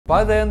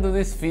By the end of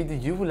this video,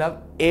 you will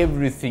have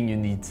everything you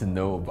need to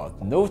know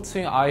about Notes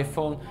on your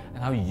iPhone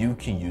and how you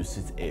can use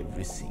it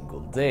every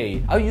single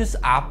day. I've used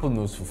Apple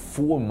Notes for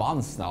 4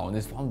 months now, and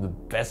it's one of the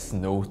best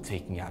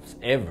note-taking apps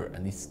ever,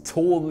 and it's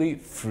totally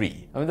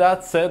free. And with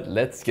that said,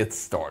 let's get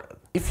started.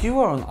 If you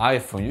are on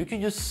iPhone, you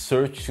can just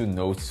search your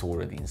notes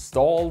already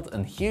installed,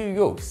 and here you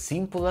go,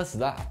 simple as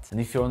that.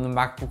 And if you're on a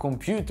MacBook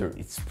computer,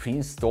 it's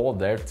pre-installed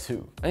there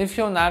too. And if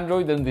you're on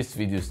Android, then this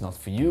video is not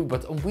for you,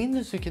 but on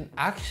Windows you can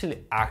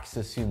actually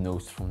access your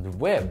notes from the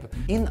web.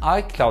 In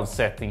iCloud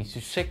settings,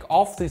 you check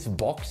off this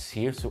box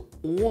here so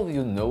all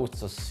your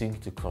notes are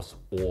synced across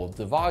all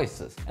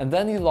devices. And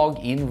then you log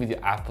in with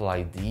your Apple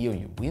ID on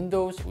your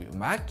Windows or your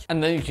Mac,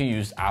 and then you can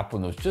use Apple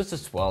Notes just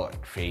as well, like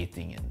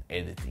creating and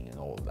editing and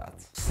all that.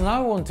 So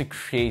now I want to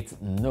create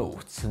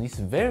notes, and it's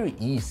very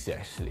easy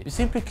actually. You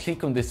simply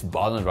click on this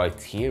button right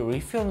here, or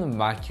if you're on the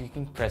Mac you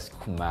can press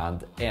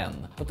Command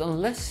N. But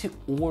unless you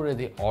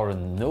already are a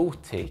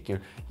note taker,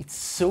 it's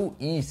so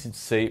easy to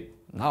say,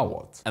 now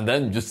what? And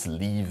then just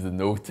leave the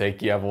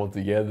note-taking app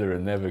altogether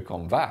and never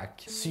come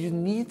back. So you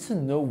need to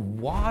know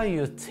why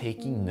you're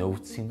taking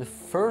notes in the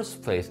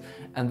first place,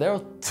 and there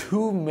are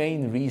 2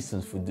 main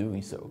reasons for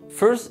doing so.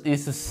 First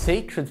is a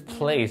sacred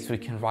place where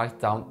you can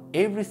write down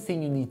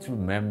everything you need to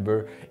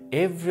remember,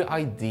 every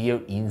idea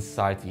or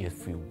insight you get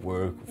for your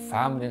work or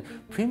family,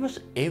 and pretty much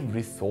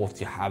every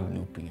thought you have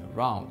looping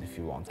around if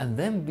you want. And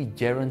then be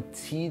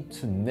guaranteed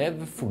to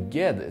never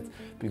forget it,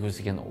 because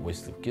you can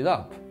always look it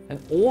up. And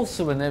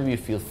also whenever you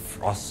feel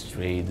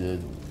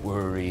frustrated,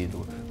 worried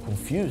or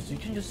confused, you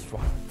can just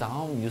write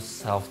down your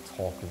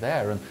self-talk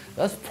there, and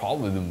that's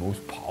probably the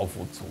most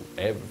powerful tool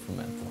ever for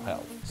mental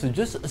health. So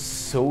just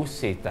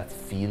associate that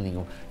feeling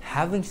of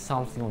having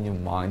something on your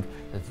mind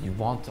that you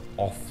want to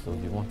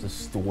offload, you want to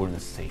store in a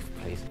safe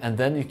place, and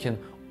then you can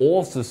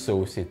also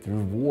associate the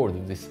reward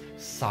of this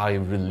sigh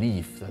of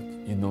relief that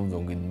you no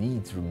longer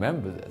need to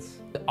remember this.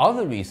 The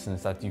other reason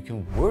is that you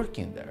can work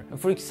in there. And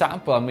for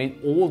example, I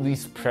made all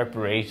these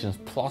preparations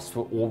plus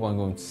for all I'm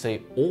going to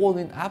say all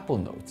in Apple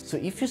Notes. So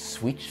if you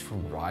switch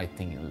from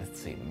writing in, let's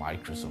say,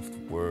 Microsoft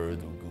Word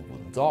or Google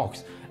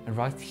Docs and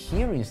write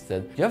here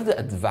instead, you have the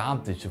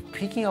advantage of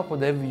picking up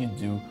whatever you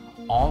do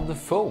on the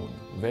phone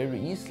very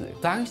easily.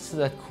 Thanks to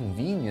that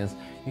convenience,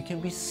 you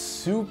can be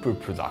super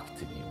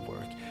productive in your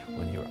work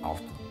when you're out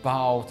and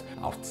about,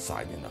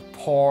 outside in a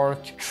park,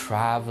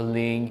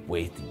 traveling,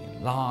 waiting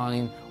in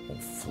line, on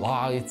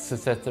flights,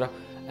 etc.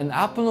 And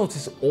Apple Notes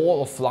is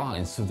all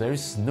offline, so there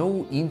is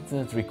no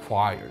internet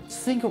required. So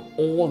think of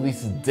all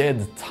this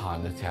dead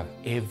time that you have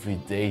every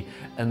day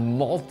and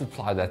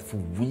multiply that for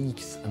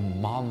weeks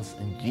and months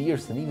and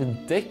years and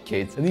even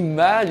decades, and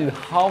imagine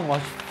how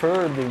much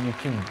further you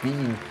can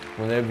be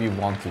whenever you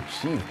want to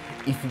achieve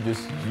if you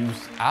just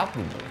use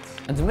Apple Notes.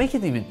 And to make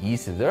it even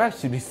easier, there are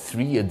actually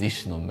 3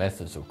 additional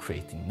methods of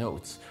creating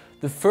notes.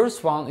 The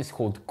first one is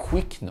called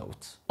Quick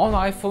Notes. On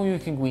iPhone you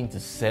can go into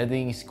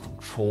Settings,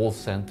 Control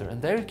Center,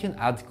 and there you can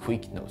add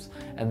Quick Notes.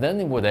 And then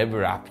in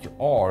whatever app you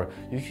are,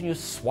 you can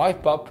just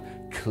swipe up,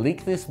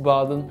 click this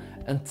button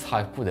and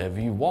type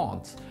whatever you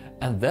want.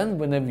 And then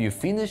whenever you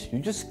finish, you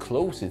just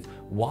close it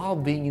while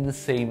being in the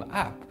same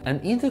app.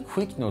 And in the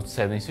Quick Note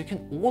settings, you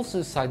can also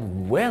decide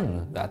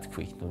when that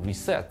Quick Note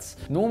resets.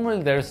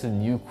 Normally there's a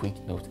new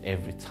Quick Note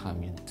every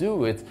time you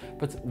do it,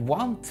 but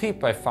one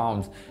tip I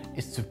found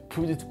is to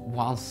put it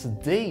once a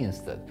day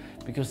instead,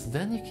 because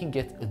then you can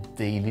get a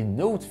daily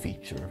note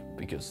feature,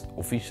 because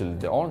officially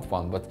there aren't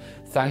one, but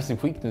thanks to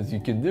Quick Notes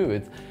you can do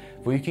it,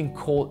 where you can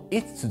call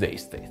it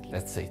today's date,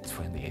 let's say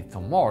 28th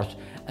of March,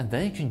 and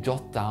then you can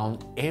jot down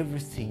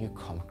everything you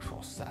come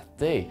across that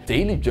day.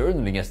 Daily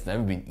journaling has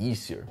never been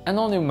easier. And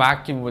on your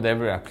Mac, in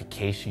whatever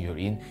application you're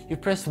in, you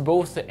press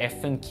both the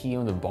FN key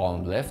on the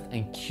bottom left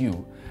and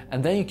Q,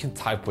 and then you can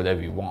type whatever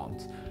you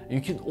want. You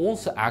can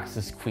also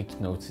access Quick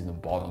Notes in the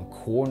bottom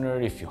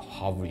corner if you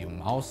hover your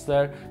mouse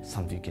there,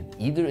 something you can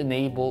either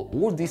enable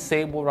or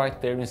disable right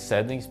there in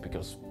settings,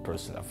 because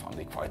personally I found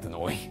it quite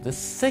annoying. The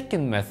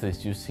second method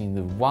is using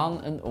the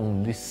one and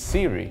only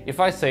Siri. If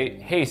I say,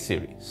 hey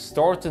Siri,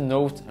 start a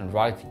note and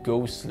write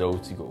go slow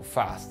to go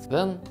fast,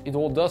 then it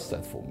all does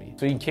that for me.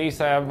 So in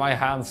case I have my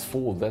hands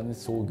full, then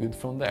it's all good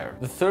from there.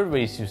 The third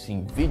way is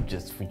using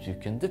widgets, which you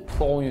can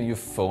deploy on your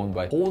phone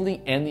by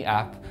holding any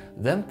app,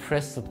 then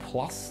press the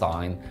plus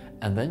sign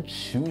and then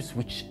choose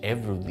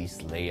whichever of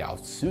these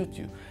layouts suit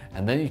you.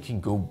 And then you can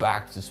go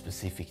back to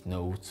specific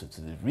notes or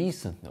to the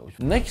recent notes.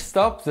 Next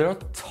up, there are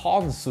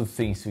tons of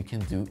things you can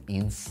do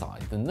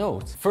inside the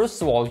notes.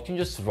 First of all, you can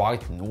just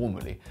write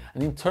normally.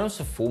 And in terms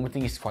of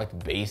formatting, it's quite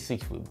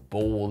basic with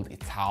bold,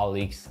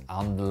 italics,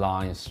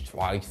 underline,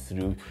 strike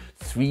through,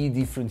 3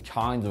 different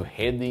kinds of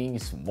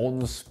headings,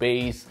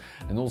 monospace,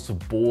 and also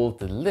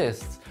bulleted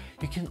lists.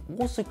 You can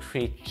also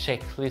create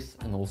checklists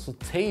and also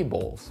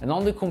tables. And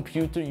on the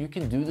computer, you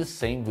can do the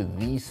same with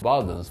these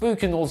buttons, but you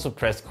can also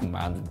press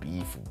Command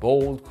B for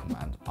bold,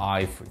 Command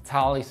I for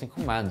italics, and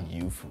Command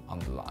U for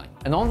underline.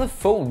 And on the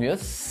phone, you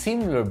have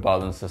similar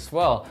buttons as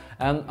well,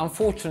 and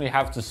unfortunately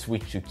have to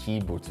switch your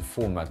keyboard to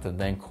format and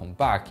then come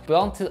back.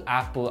 But until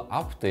Apple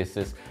updates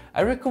this,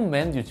 I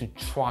recommend you to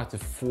try to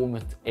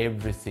format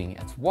everything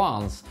at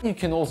once. You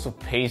can also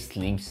paste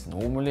links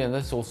normally, and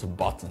there's also a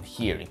button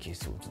here in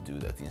case you want to do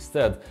that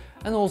instead.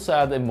 And also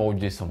add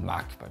emojis on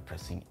Mac by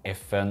pressing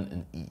Fn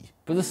and E.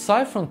 But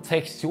aside from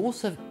text, you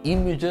also have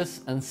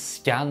images and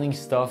scanning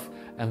stuff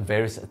and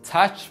various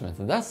attachments,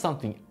 and that's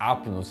something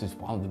Apple knows is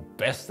one of the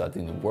best at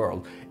in the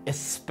world,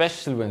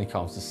 especially when it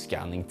comes to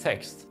scanning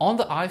text. On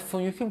the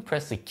iPhone you can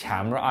press the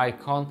camera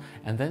icon,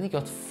 and then you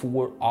got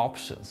 4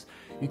 options.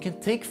 You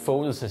can take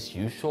photos as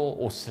usual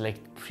or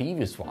select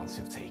previous ones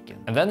you've taken.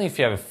 And then if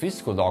you have a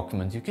physical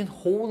document, you can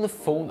hold the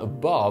phone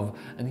above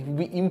and it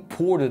will be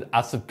imported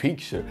as a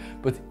picture.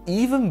 But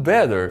even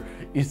better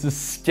is the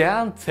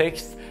scan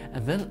text,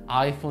 and then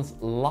iPhone's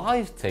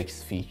live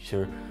text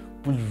feature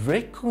will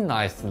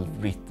recognize the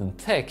written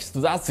text.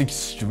 So that's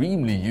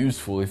extremely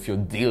useful if you're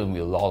dealing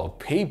with a lot of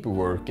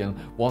paperwork and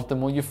want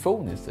them on your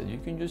phone instead. You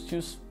can just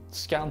use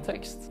scan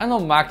text. And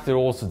on Mac there are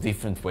also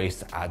different ways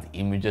to add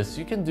images.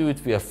 You can do it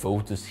via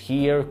photos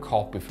here,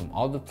 copy from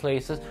other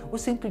places, or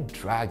simply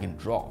drag and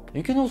drop.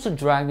 You can also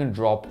drag and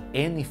drop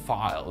any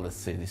file, let's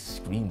say this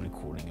screen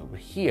recording over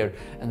here,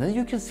 and then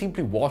you can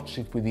simply watch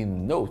it within the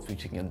notes,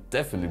 which can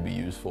definitely be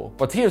useful.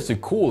 But here's the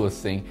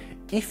coolest thing.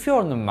 If you're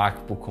on a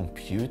MacBook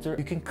computer,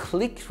 you can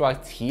click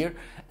right here,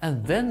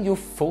 and then your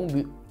phone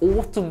will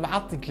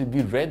automatically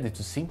be ready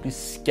to simply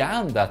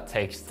scan that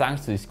text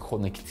thanks to this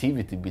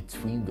connectivity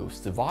between those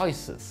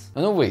devices.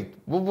 Oh, no, wait,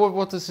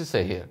 what does it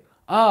say here?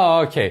 Ah,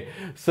 okay.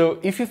 So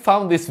if you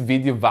found this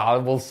video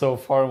valuable so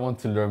far and want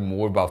to learn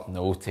more about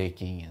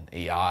note-taking and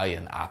AI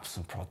and apps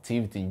and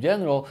productivity in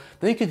general,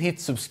 then you can hit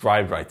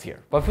subscribe right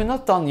here. But we're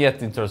not done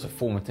yet in terms of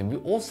formatting. We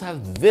also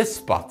have this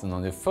button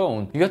on your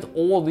phone. You got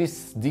all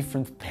these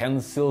different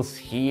pencils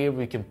here.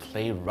 We can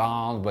play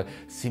around by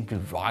simply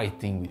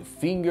writing with your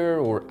finger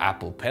or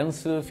Apple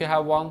Pencil if you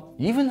have one.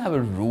 You even have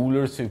a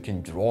ruler so you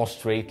can draw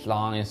straight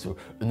lines, or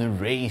an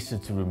eraser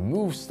to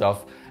remove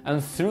stuff.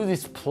 And through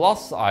this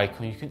plus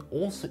icon you can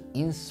also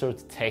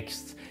insert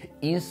text,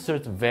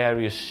 insert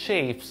various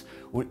shapes,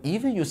 or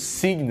even your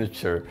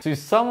signature. So if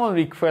someone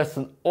requests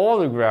an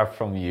autograph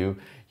from you,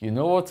 you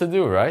know what to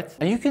do, right?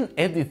 And you can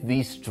edit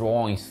these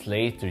drawings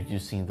later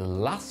using the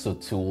lasso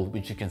tool,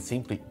 which you can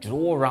simply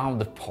draw around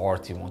the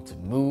part you want to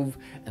move,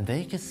 and then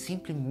you can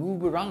simply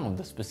move around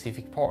the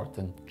specific part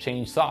and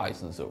change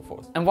size and so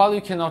forth. And while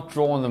you cannot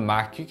draw on the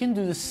Mac, you can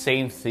do the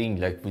same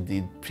thing like we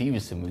did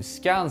previously with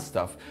scan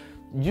stuff.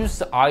 Use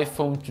the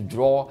iPhone to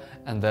draw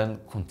and then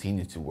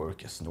continue to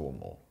work as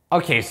normal.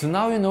 Okay, so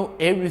now you know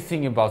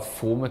everything about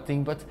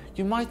formatting, but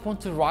you might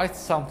want to write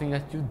something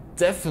that you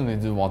definitely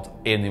don't want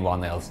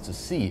anyone else to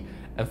see.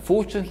 And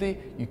fortunately,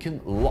 you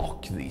can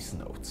lock these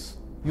notes.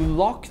 You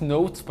lock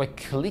notes by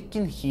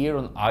clicking here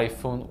on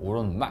iPhone or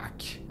on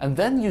Mac. And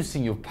then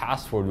using your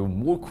password, or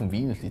more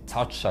conveniently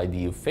Touch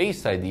ID or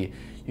Face ID,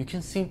 you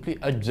can simply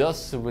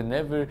adjust so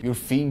whenever your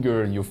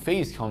finger and your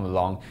face come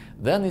along,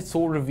 then it's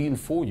all revealed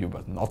for you,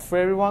 but not for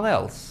everyone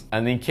else.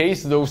 And in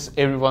case those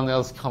everyone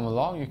else come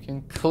along, you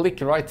can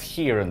click right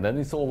here and then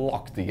it's all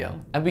locked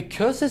again. And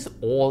because it's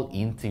all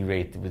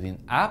integrated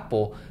within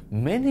Apple,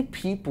 many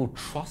people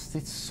trust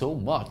it so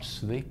much,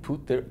 so they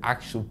put their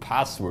actual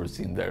passwords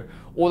in there.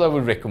 Or I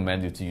would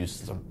recommend you to use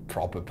some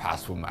proper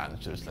password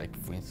managers, like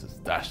for instance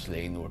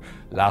Dashlane or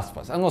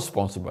LastPass. I'm not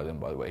sponsored by them,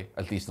 by the way,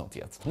 at least not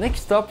yet.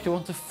 Next up, you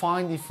want to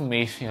find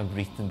information you have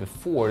written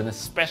before, and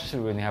especially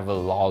when you have a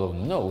lot of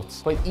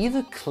notes. By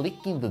either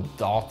clicking the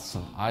dots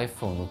on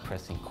iPhone or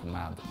pressing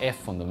Command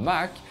F on the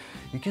Mac,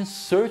 you can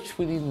search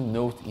within the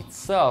note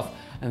itself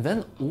and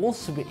then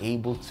also be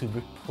able to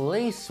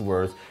replace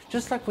words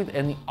just like with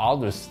any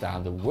other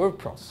standard word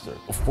processor.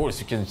 Of course,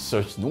 you can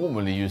search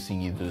normally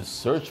using either the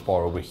search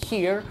bar over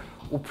here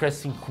or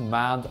pressing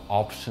Command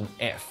Option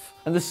F.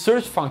 And the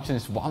search function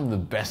is one of the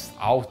best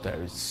out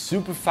there. It's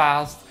super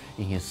fast.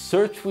 You can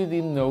search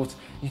within notes,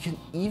 you can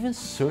even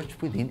search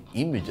within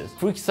images.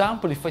 For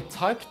example, if I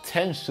type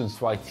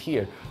tensions right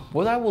here,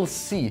 what I will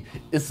see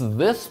is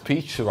this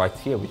picture right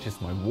here, which is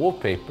my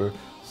wallpaper.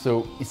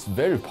 So it's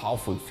very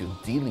powerful if you're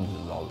dealing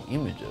with a lot of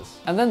images.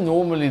 And then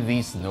normally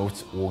these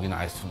notes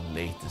organize from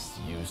latest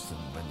use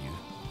and when you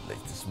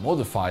latest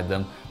modify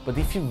them. But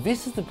if you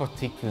visit a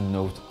particular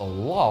note a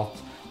lot,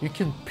 you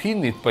can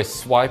pin it by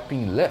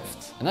swiping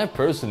left. And I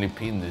personally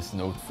pin this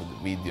note for the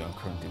video I'm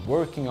currently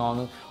working on,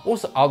 and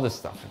also other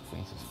stuff like for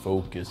instance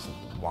focus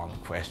and one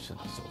question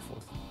and so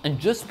forth. And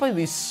just by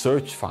this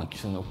search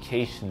function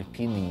occasionally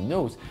pinning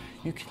notes,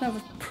 you can have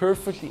a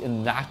perfectly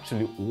and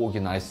naturally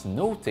organized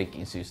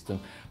note-taking system,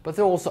 but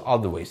there are also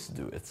other ways to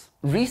do it.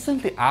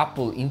 Recently,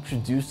 Apple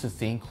introduced a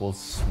thing called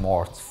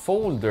Smart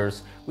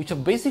Folders, which are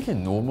basically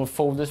normal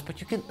folders,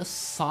 but you can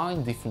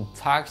assign different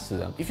tags to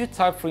them. If you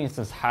type, for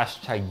instance,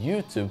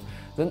 #YouTube,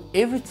 then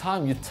every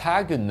time you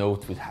tag a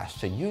note with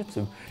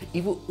 #YouTube,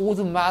 it will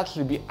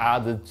automatically be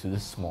added to the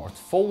Smart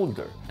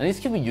Folder. And this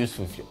can be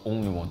useful if you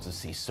only want to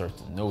see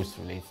certain notes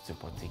related to a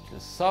particular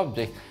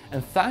subject.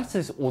 And thanks to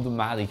this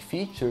automatic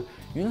feature,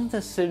 you don't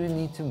necessarily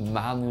need to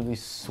manually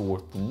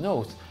sort the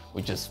notes,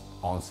 which is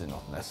honestly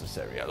not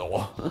necessary at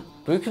all.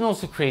 But you can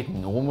also create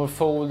normal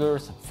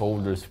folders,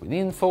 folders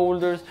within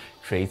folders,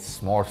 create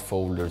smart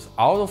folders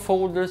out of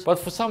folders, but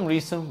for some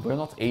reason we're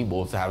not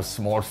able to have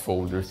smart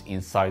folders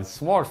inside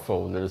smart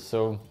folders,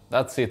 so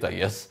that's it, I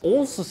guess.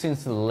 Also,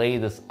 since the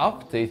latest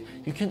update,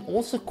 you can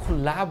also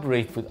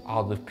collaborate with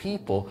other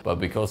people, but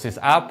because it's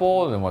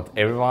Apple and want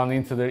everyone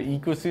into their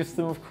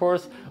ecosystem, of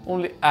course,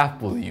 only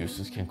Apple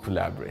users can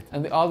collaborate,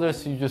 and the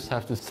others you just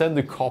have to send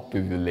a copy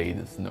of your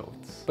latest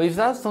notes. But if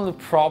that's not a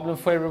problem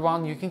for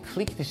everyone, you can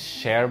click the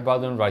share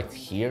button right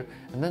here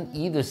and then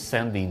either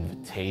send the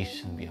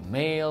invitation via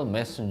mail,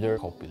 messenger,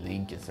 copy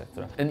link,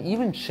 etc. and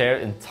even share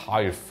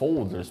entire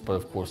folders, but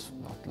of course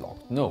not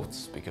locked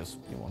notes because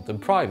you want them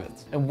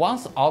private. And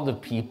once other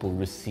people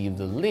receive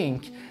the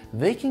link,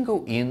 they can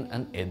go in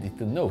and edit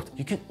the note.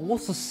 You can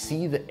also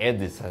see the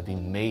edits that have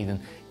been made and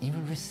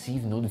even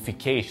receive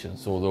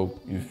notifications, although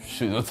you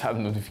should not have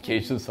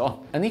notifications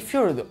on. And if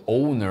you're the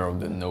owner of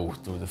the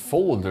note or the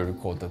folder,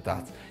 call it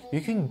that, you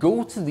can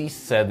go to these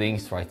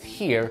settings right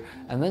here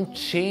and then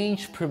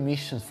change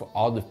permissions for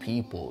other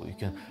people. You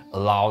can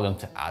allow them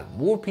to add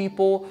more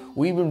people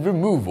or even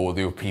remove all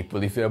your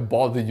people if they have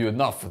bothered you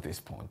enough at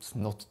this point. It's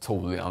not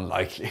totally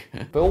unlikely.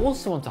 But I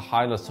also want to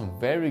highlight some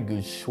very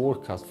good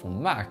shortcuts for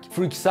Mac.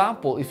 For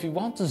example, if you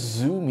want to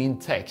zoom in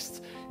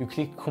text, you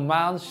click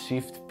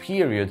Command-Shift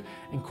period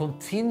and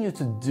continue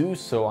to do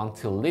so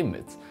until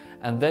limit.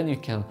 And then you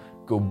can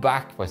go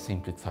back by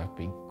simply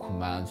typing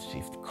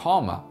Command-Shift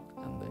comma,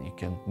 and then you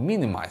can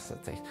minimize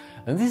that text.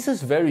 And this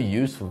is very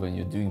useful when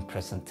you're doing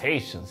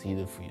presentations,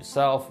 either for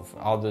yourself or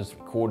for others,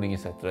 recording,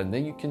 etc. And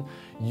then you can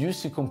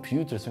use your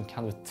computer as some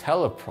kind of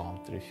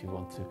teleprompter if you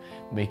want to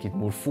make it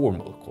more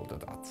formal, call it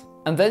that.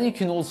 And then you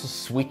can also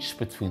switch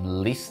between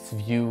list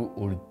view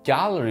or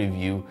gallery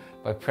view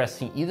by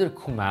pressing either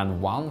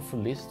Command 1 for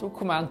list or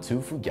Command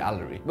 2 for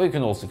gallery. But you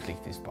can also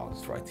click these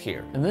buttons right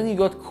here. And then you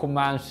got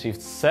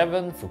Command-Shift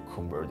 7 for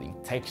converting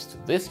text to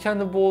this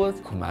kind of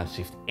bullet,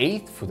 Command-Shift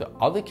 8 for the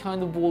other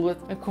kind of bullet,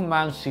 and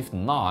Command-Shift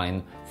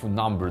 9 for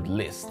numbered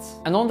lists.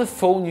 And on the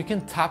phone you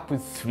can tap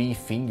with 3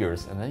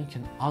 fingers and then you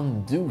can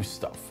undo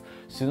stuff.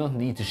 So you don't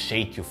need to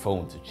shake your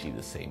phone to achieve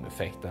the same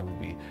effect. That would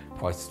be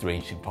quite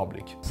strange in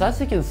public. So as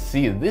you can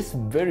see, this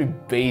very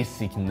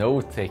basic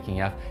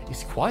note-taking app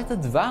is quite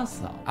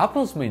advanced now.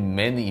 Apple's made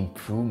many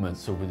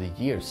improvements over the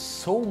years,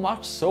 so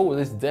much so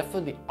that it's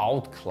definitely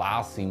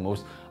outclassing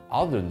most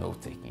other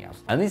note-taking apps.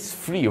 And it's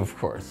free, of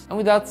course. And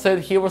with that said,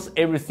 here was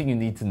everything you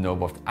need to know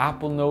about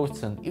Apple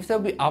Notes, and if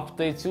there'll be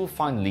updates, you'll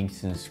find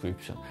links in the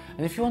description.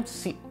 And if you want to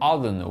see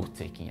other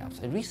note-taking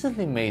apps, I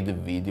recently made a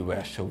video where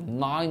I showed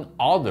 9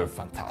 other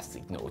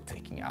fantastic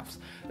note-taking apps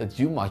that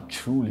you might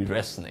truly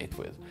resonate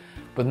with.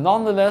 But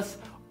nonetheless,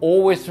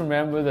 always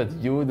remember that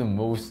you're the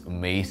most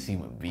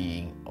amazing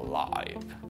being alive.